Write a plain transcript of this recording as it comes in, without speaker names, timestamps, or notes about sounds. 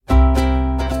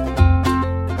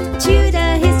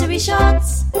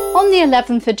Shots. On the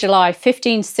 11th of July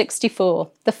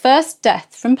 1564, the first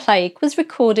death from plague was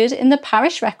recorded in the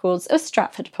parish records of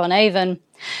Stratford-upon-Avon.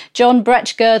 John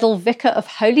Bretchgirdle, vicar of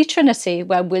Holy Trinity,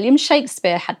 where William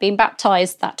Shakespeare had been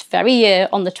baptised that very year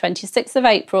on the 26th of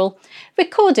April,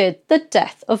 recorded the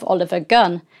death of Oliver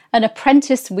Gunn, an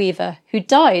apprentice weaver who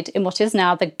died in what is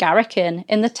now the Garrick Inn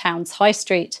in the town's high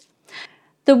street.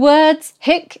 The words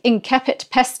 "Hic incepit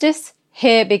pestis,"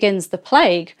 here begins the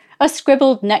plague, are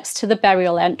scribbled next to the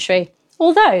burial entry,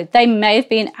 although they may have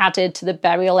been added to the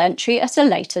burial entry at a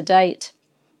later date.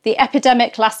 The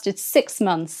epidemic lasted 6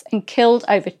 months and killed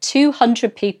over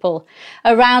 200 people,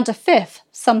 around a fifth,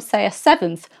 some say a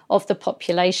seventh, of the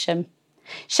population.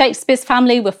 Shakespeare's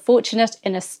family were fortunate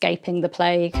in escaping the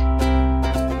plague.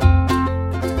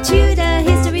 Tudor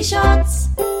History Shots.